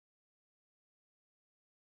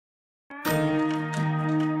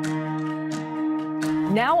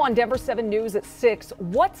Now on Denver 7 News at 6,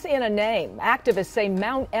 what's in a name? Activists say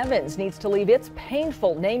Mount Evans needs to leave its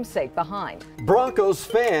painful namesake behind. Broncos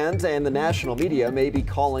fans and the national media may be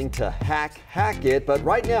calling to hack it, but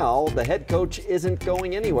right now the head coach isn't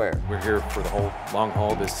going anywhere. We're here for the whole long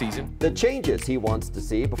haul this season. The changes he wants to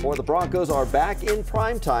see before the Broncos are back in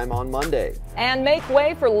primetime on Monday. And make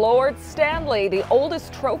way for Lord Stanley. The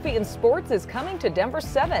oldest trophy in sports is coming to Denver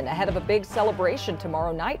 7 ahead of a big celebration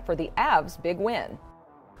tomorrow night for the Avs' big win.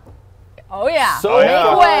 Oh yeah, So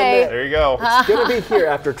make way. There you go. It's going to be here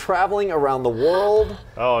after traveling around the world.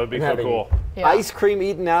 Oh, it'd be so cool. Yeah. Ice cream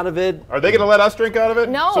eaten out of it. Are they going to let us drink out of it?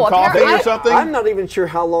 No, Some coffee apparently- or something? I'm not even sure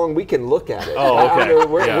how long we can look at it. Oh, okay.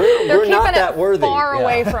 We're They're keeping not that it worthy. far Yeah.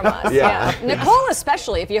 away from us. Yeah. Nicole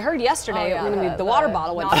especially. If you heard yesterday, Oh, yeah, the water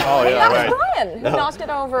bottle went. Oh, yeah, That right. was Brian who knocked it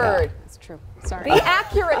over. It's true. Sorry. Be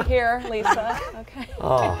accurate here, Lisa. Okay.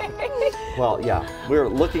 Oh. Well, yeah, we're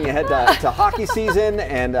looking ahead to hockey season,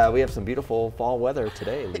 and we have some beautiful fall weather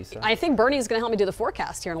today, Lisa. I think Bernie's going to help me do the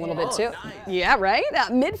forecast here in a little bit too. Nice. Yeah, right?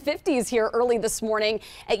 Mid-50s here early this morning.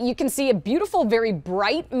 You can see a beautiful, very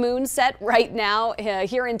bright moon set right now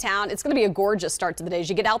here in town. It's going to be a gorgeous start to the day. As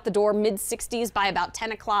you get out the door, mid-60s by about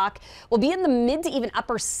 10 o'clock. We'll be in the mid to even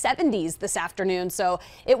upper 70s this afternoon, so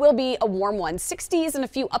it will be a warm one. 60s and a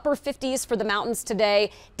few upper 50s for the mountains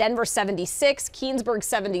today. Denver 76, Keensburg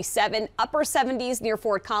 77, upper 70s near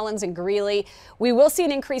Fort Collins and Greeley. We will see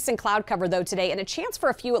an increase in cloud cover though today and a chance for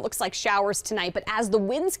a few, it looks like, showers tonight. But as the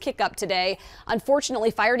winds kick up today,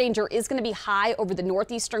 unfortunately, fire danger is going to be high over the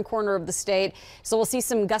northeastern corner of the state. So we'll see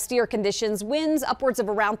some gustier conditions, winds upwards of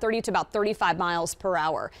around 30 to about 35 miles per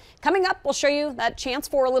hour. Coming up, we'll show you that chance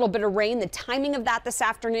for a little bit of rain, the timing of that this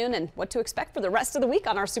afternoon, and what to expect for the rest of the week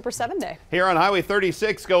on our Super 7 Day. Here on Highway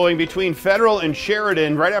 36 going between Federal and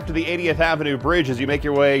Sheridan, right after the 80th Avenue Bridge as you make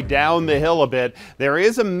your way down the hill a bit. There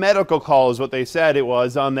is a medical call, is what they said it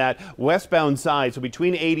was, on that westbound side. So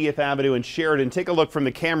between 80th Avenue and Sheridan, take a look from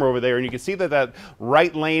the camera over there, and you can see that that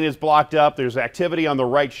right lane is blocked up. There's activity on the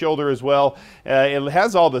right shoulder as well. It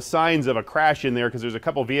has all the signs of a crash in there because there's a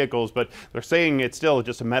couple vehicles, but they're saying it's still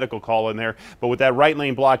just a medical call in there. But with that right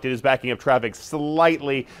lane blocked, it is backing up traffic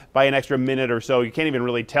slightly by an extra minute or so. You can't even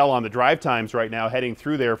really tell on the drive times right now heading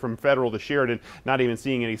through there from Federal to Sheridan. Not even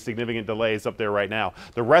seeing any significant delays up there right now.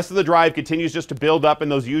 The rest of the drive continues just to build up in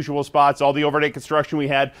those usual spots. All the overnight construction we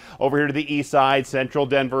had over here to the east side, central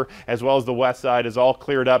Denver, as well as the west side is all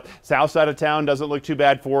cleared up. South side of town doesn't look too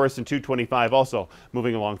bad for us, and 225 also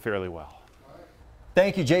moving along fairly well.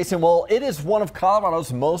 Thank you, Jason. Well, it is one of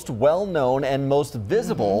Colorado's most well-known and most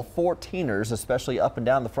visible 14ers, especially up and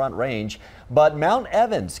down the Front Range. But Mount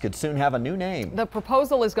Evans could soon have a new name. The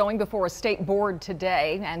proposal is going before a state board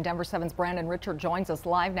today, and Denver 7's Brandon Richard joins us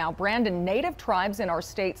live now. Brandon, native tribes in our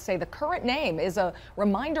state say the current name is a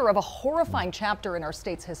reminder of a horrifying chapter in our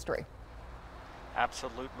state's history.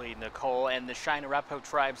 Absolutely, Nicole, and the Cheyenne Arapaho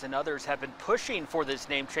tribes and others have been pushing for this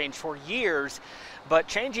name change for years, but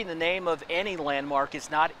changing the name of any landmark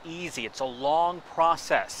is not easy. It's a long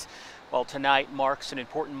process. Well, tonight marks an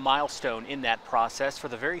important milestone in that process. For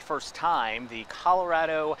the very first time, the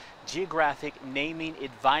Colorado Geographic Naming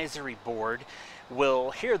Advisory Board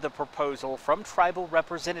will hear the proposal from tribal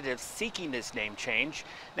representatives seeking this name change.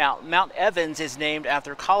 Now, Mount Evans is named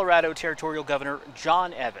after Colorado Territorial Governor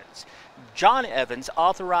John Evans. John Evans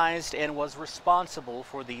authorized and was responsible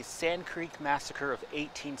for the Sand Creek Massacre of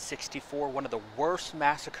 1864, one of the worst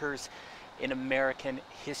massacres in American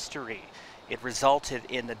history. It resulted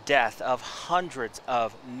in the death of hundreds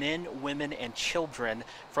of men, women, and children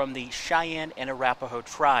from the Cheyenne and Arapaho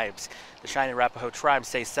tribes. The Cheyenne and Arapaho tribes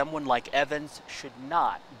say someone like Evans should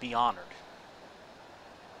not be honored.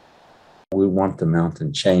 We want the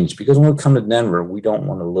mountain changed because when we come to Denver, we don't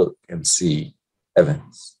want to look and see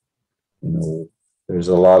Evans. You know, there's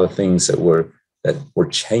a lot of things that we're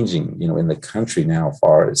changing, you know, in the country now, as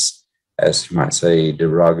far as you might say,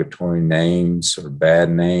 derogatory names or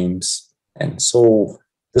bad names. And so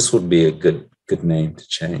this would be a good name to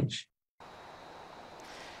change.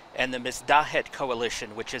 And the Misdahet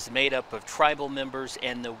Coalition, which is made up of tribal members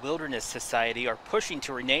and the Wilderness Society, are pushing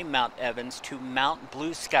to rename Mount Evans to Mount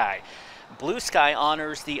Blue Sky. Blue Sky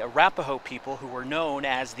honors the Arapaho people, who were known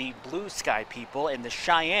as the Blue Sky people, and the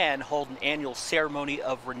Cheyenne hold an annual ceremony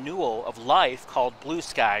of renewal of life called Blue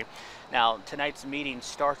Sky. Now, tonight's meeting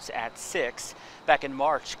starts at 6. Back in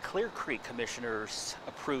March, Clear Creek commissioners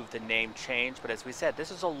approved the name change, but as we said,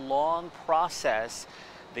 this is a long process.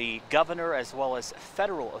 The governor as well as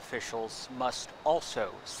federal officials must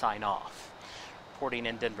also sign off. Reporting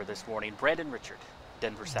in Denver this morning, Brandon Richard.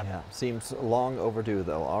 Denver 7. Yeah, seems long overdue,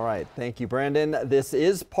 though. All right. Thank you, Brandon. This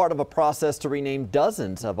is part of a process to rename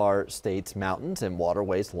dozens of our state's mountains and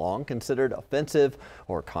waterways long considered offensive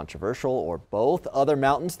or controversial or both. Other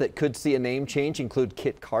mountains that could see a name change include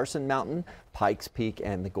Kit Carson Mountain, Pikes Peak,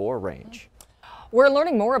 and the Gore Range. We're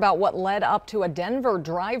learning more about what led up to a Denver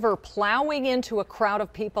driver plowing into a crowd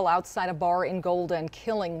of people outside a bar in Golden,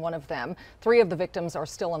 killing one of them. 3 of the victims are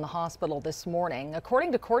still in the hospital this morning.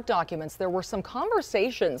 According to court documents, there were some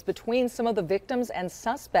conversations between some of the victims and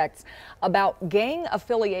suspects about gang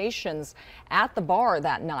affiliations at the bar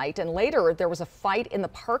that night. And later, there was a fight in the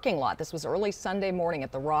parking lot. This was early Sunday morning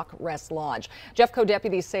at the Rock Rest Lodge. Jeffco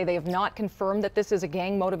deputies say they have not confirmed that this is a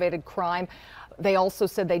gang-motivated crime. They also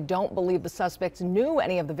said they don't believe the suspects knew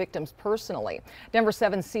any of the victims personally. Denver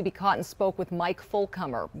 7's CB Cotton spoke with Mike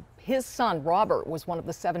Fulcomer. His son, Robert, was one of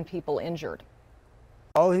the 7 people injured.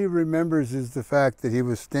 All he remembers is the fact that he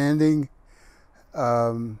was standing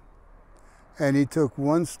and he took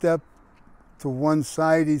one step to one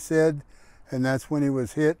side, he said, and that's when he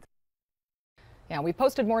was hit. Yeah, we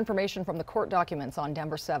posted more information from the court documents on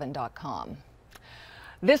Denver7.com.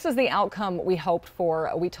 This is the outcome we hoped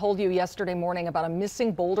for. We told you yesterday morning about a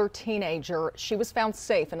missing Boulder teenager. She was found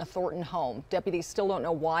safe in a Thornton home. Deputies still don't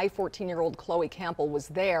know why 14-year-old Chloe Campbell was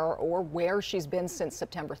there or where she's been since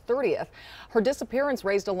September 30th. Her disappearance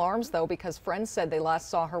raised alarms, though, because friends said they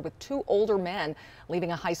last saw her with 2 older men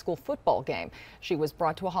leaving a high school football game. She was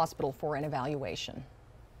brought to a hospital for an evaluation.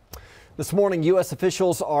 This morning, U.S.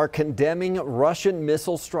 officials are condemning Russian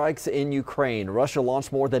missile strikes in Ukraine. Russia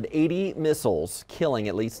launched more than 80 missiles, killing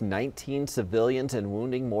at least 19 civilians and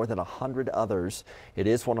wounding more than 100 others. It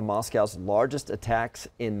is one of Moscow's largest attacks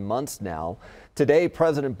in months now. Today,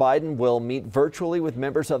 President Biden will meet virtually with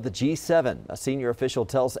members of the G7. A senior official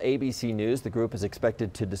tells ABC News the group is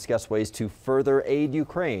expected to discuss ways to further aid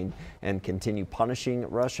Ukraine and continue punishing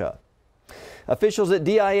Russia. Officials at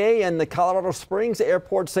DIA and the Colorado Springs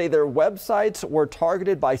airport say their websites were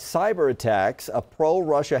targeted by cyber attacks. A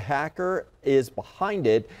pro-Russia hacker is behind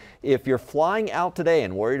it. If you're flying out today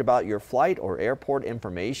and worried about your flight or airport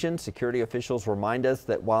information, security officials remind us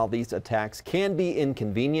that while these attacks can be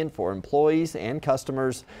inconvenient for employees and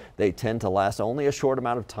customers, they tend to last only a short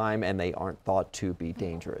amount of time and they aren't thought to be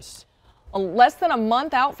dangerous. Less than a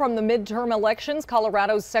month out from the midterm elections,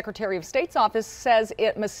 Colorado's Secretary of State's office says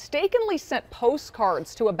it mistakenly sent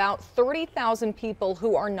postcards to about 30,000 people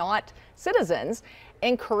who are not citizens,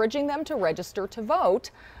 encouraging them to register to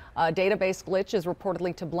vote. A database glitch is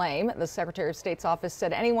reportedly to blame. The Secretary of State's office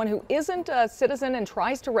said anyone who isn't a citizen and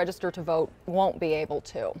tries to register to vote won't be able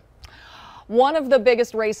to. One of the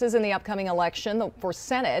biggest races in the upcoming election for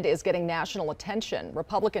Senate is getting national attention.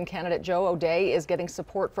 Republican candidate Joe O'Dea is getting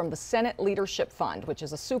support from the Senate Leadership Fund, which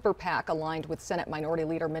is a super PAC aligned with Senate Minority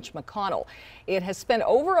Leader Mitch McConnell. It has spent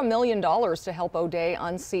over $1 million to help O'Dea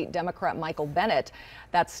unseat Democrat Michael Bennet.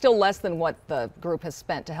 That's still less than what the group has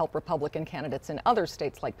spent to help Republican candidates in other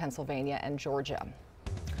states like Pennsylvania and Georgia.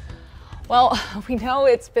 Well, we know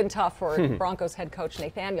it's been tough for Broncos head coach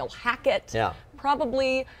Nathaniel Hackett. Yeah.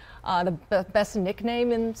 Probably the best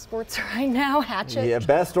nickname in sports right now, Hatchet. Yeah,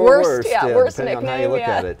 best or worst. Yeah, worst depending nickname. on how you look yes.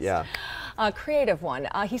 at it. Yeah. Creative one.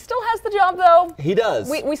 He still has the job, though. He does.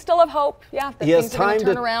 We still have hope. Yeah, that he has things are gonna time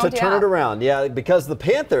turn to around. turn it around. Yeah, because the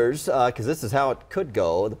Panthers, because this is how it could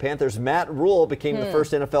go, the Panthers' Matt Rule became the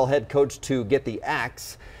first NFL head coach to get the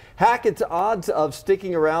axe. Hackett's odds of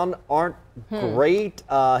sticking around aren't great.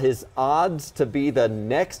 His odds to be the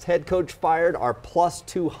next head coach fired are plus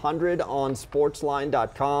 200 on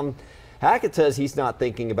sportsline.com. Hackett says he's not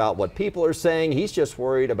thinking about what people are saying. He's just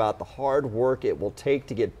worried about the hard work it will take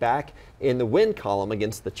to get back in the win column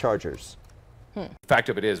against the Chargers. The fact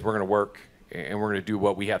of it is we're going to work and we're going to do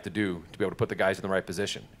what we have to do to be able to put the guys in the right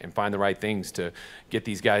position and find the right things to get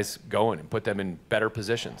these guys going and put them in better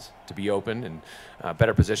positions to be open and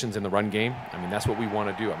better positions in the run game. I mean, that's what we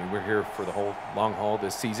want to do. I mean, we're here for the whole long haul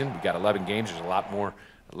this season. We've got 11 games. There's a lot more,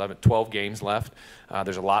 12 games left.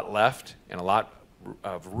 There's a lot left and a lot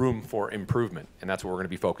of room for improvement, and that's what we're going to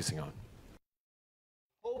be focusing on.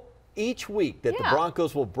 Each week that the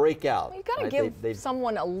Broncos will break out. You got to give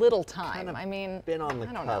someone a little time. I mean, been on the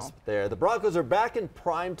cusp there. The Broncos are back in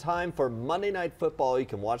prime time for Monday Night Football. You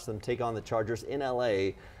can watch them take on the Chargers in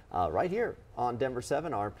LA right here on Denver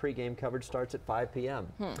 7. Our pregame coverage starts at 5 p.m.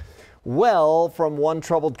 Well, from one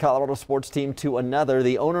troubled Colorado sports team to another,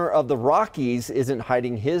 the owner of the Rockies isn't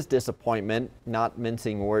hiding his disappointment, not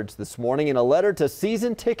mincing words this morning. In a letter to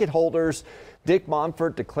season ticket holders, Dick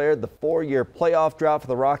Monfort declared the 4-year playoff drought for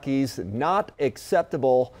the Rockies not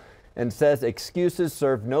acceptable and says excuses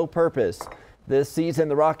serve no purpose. This season,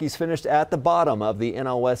 the Rockies finished at the bottom of the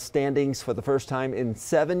NL West standings for the first time in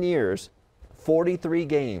 7 years, 43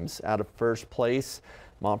 games out of first place.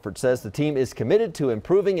 Monfort says the team is committed to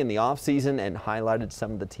improving in the offseason and highlighted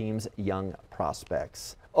some of the team's young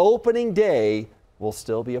prospects. Opening day will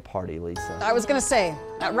still be a party, Lisa. I was going to say,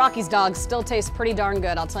 that Rockies dog still tastes pretty darn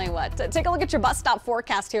good, I'll tell you what. Take a look at your bus stop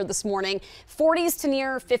forecast here this morning. 40s to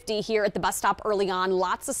near 50 here at the bus stop early on.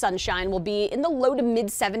 Lots of sunshine. Will be in the low to mid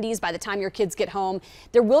 70s by the time your kids get home.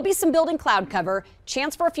 There will be some building cloud cover.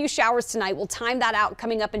 Chance for a few showers tonight. We'll time that out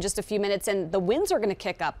coming up in just a few minutes, and the winds are going to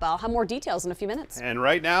kick up. I'll have more details in a few minutes. And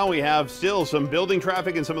right now we have still some building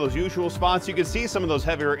traffic in some of those usual spots. You can see some of those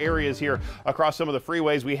heavier areas here across some of the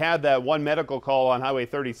freeways. We had that one medical call on Highway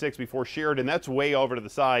 36 before Sheridan. That's way over to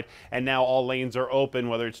the side, and now all lanes are open,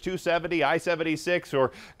 whether it's 270, I-76,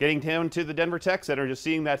 or getting down to the Denver Tech Center, just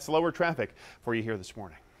seeing that slower traffic for you here this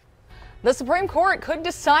morning. The Supreme Court could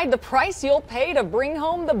decide the price you'll pay to bring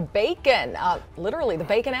home the bacon, literally the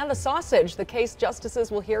bacon and the sausage, the case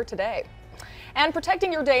justices will hear today. And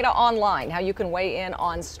protecting your data online, how you can weigh in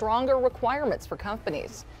on stronger requirements for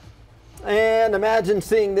companies. And imagine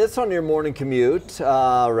seeing this on your morning commute.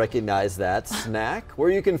 Recognize that snack,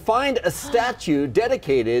 where you can find a statue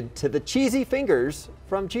dedicated to the cheesy fingers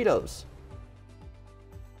from Cheetos.